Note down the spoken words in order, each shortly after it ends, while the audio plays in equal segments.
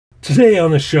Today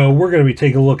on the show, we're going to be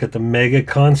taking a look at the Mega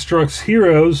Construx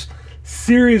Heroes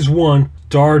Series 1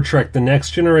 Star Trek The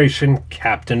Next Generation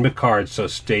Captain Picard, so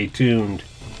stay tuned.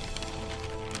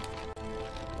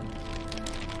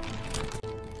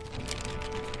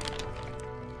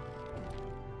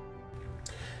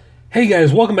 Hey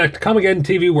guys, welcome back to Comic-Geddon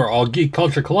TV, where all geek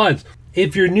culture collides.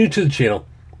 If you're new to the channel,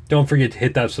 don't forget to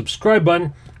hit that subscribe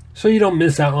button so you don't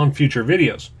miss out on future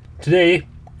videos. Today,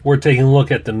 we're taking a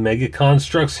look at the Mega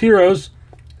Construx Heroes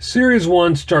Series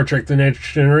 1 Star Trek The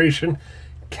Next Generation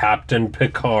Captain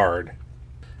Picard.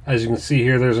 As you can see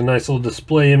here, there's a nice little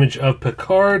display image of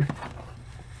Picard.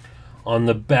 On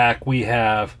the back we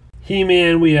have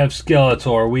He-Man, we have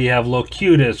Skeletor, we have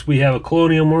Locutus, we have a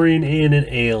Colonial Marine, and an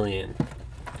alien.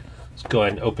 Let's go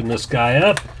ahead and open this guy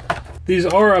up. These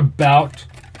are about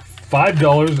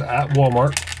 $5 at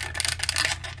Walmart.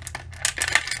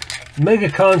 Mega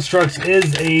Construx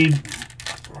is a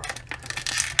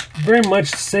very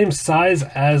much the same size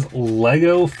as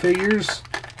Lego figures,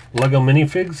 Lego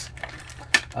minifigs.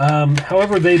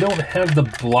 However, they don't have the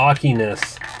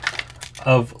blockiness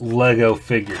of Lego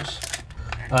figures.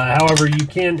 However, you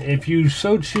can, if you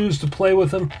so choose to play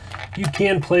with them, you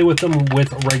can play with them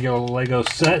with regular Lego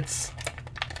sets.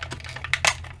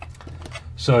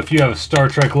 So if you have a Star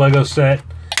Trek Lego set,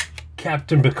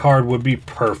 Captain Picard would be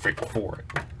perfect for it.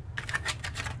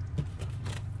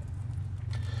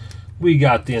 We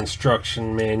got the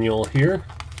instruction manual here.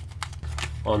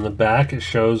 On the back, it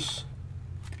shows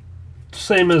the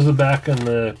same as the back on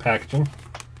the packaging.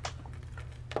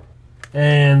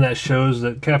 And that shows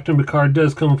that Captain Picard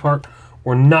does come apart.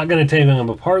 We're not going to take him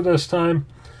apart this time.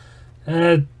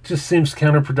 It just seems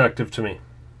counterproductive to me.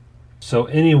 So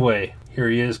anyway, here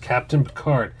he is, Captain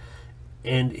Picard.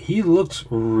 And he looks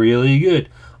really good.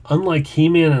 Unlike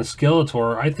He-Man and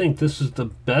Skeletor, I think this is the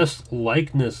best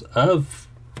likeness of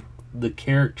the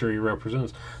character he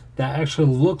represents. That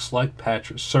actually looks like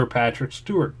Sir Patrick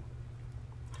Stewart.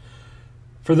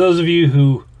 For those of you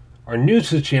who are new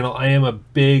to the channel, I am a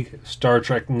big Star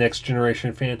Trek Next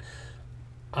Generation fan.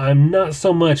 I'm not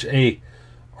so much a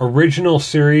original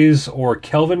series or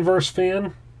Kelvinverse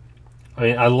fan. I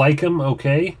mean, I like them,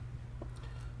 okay,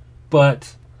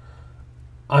 but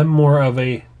I'm more of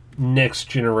a Next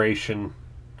Generation,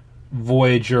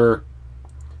 Voyager,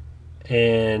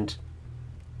 and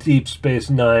Deep Space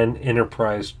Nine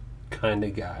Enterprise kind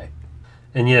of guy.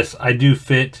 And yes, I do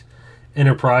fit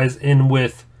Enterprise in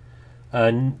with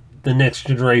the Next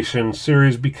Generation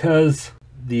series because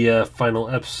the final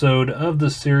episode of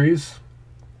the series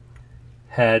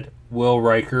had Will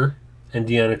Riker and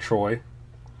Deanna Troi.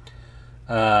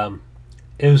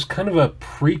 It was kind of a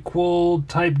prequel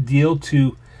type deal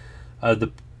to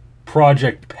the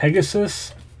Project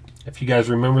Pegasus, if you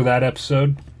guys remember that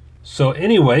episode. So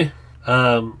anyway,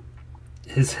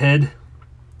 his head,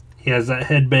 he has that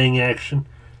headbang action.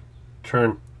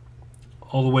 Turn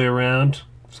all the way around,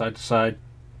 side to side.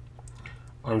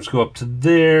 Arms go up to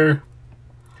there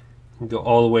and go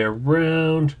all the way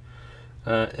around.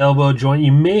 Elbow joint.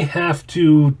 You may have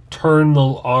to turn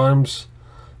the arms,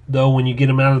 though, when you get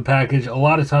them out of the package. A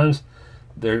lot of times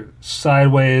they're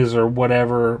sideways or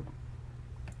whatever.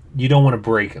 You don't want to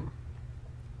break them.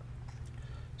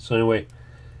 So anyway,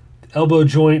 elbow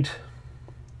joint,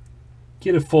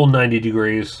 get a full 90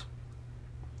 degrees.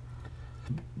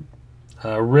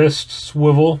 Wrist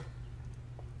swivel.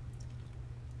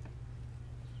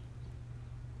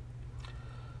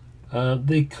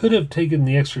 They could have taken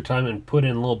the extra time and put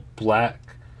in little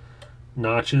black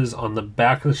notches on the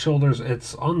back of the shoulders.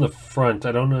 It's on the front.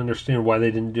 I don't understand why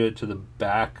they didn't do it to the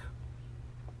back,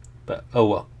 but oh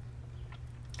well.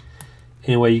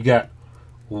 Anyway, you got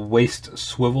waist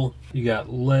swivel. You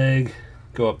got leg,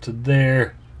 go up to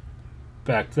there,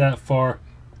 back that far,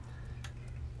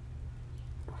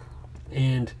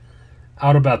 and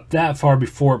out about that far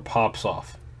before it pops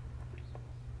off.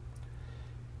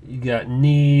 You got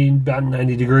knee about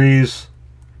 90 degrees.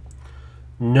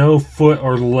 No foot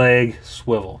or leg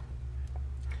swivel.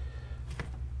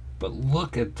 But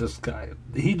look at this guy.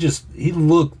 It's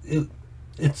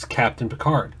Captain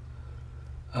Picard.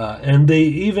 And they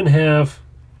even have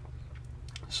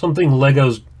something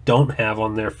Legos don't have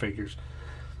on their figures.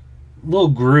 Little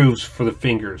grooves for the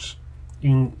fingers.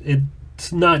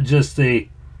 It's not just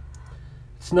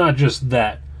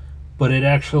that, but it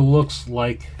actually looks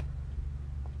like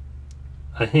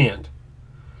a hand,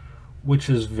 which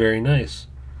is very nice.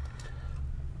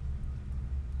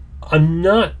 I'm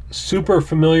not super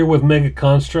familiar with Mega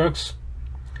Construx,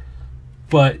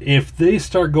 but if they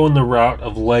start going the route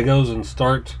of Legos and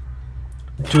start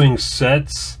doing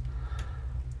sets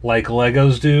like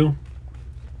Legos do,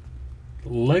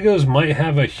 Legos might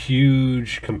have a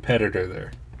huge competitor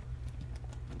there.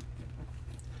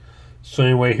 So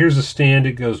anyway, here's a stand.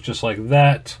 It goes just like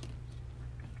that.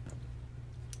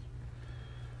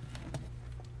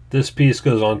 This piece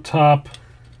goes on top.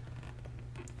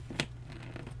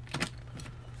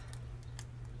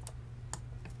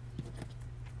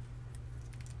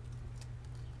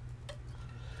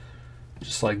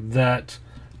 Just like that.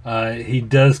 He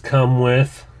does come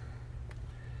with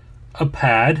a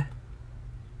pad.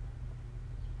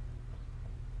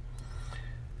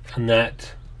 And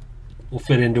that will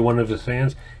fit into one of his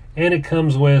hands. And it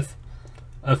comes with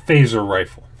a phaser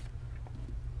rifle.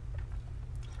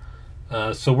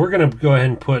 So we're going to go ahead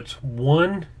and put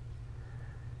one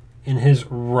in his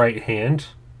right hand.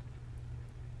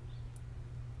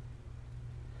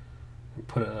 And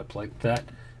put it up like that.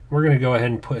 We're going to go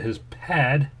ahead and put his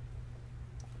pad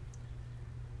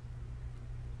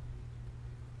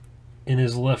in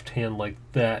his left hand like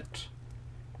that.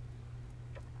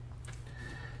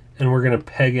 And we're going to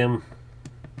peg him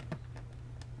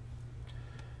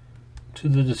to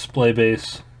the display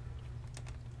base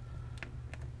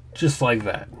just like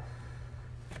that.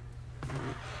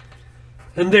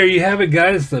 And there you have it,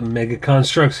 guys, the Mega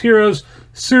Construx Heroes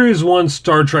Series 1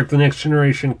 Star Trek The Next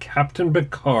Generation Captain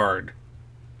Picard.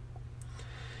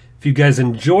 If you guys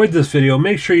enjoyed this video,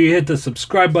 make sure you hit the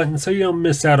subscribe button so you don't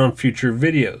miss out on future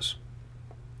videos.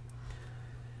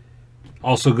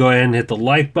 Also, go ahead and hit the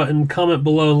like button, comment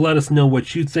below, and let us know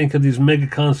what you think of these Mega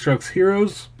Construx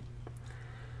Heroes.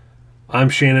 I'm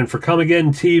Shannon for Come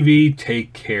Again TV.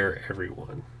 Take care,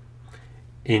 everyone.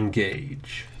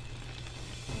 Engage.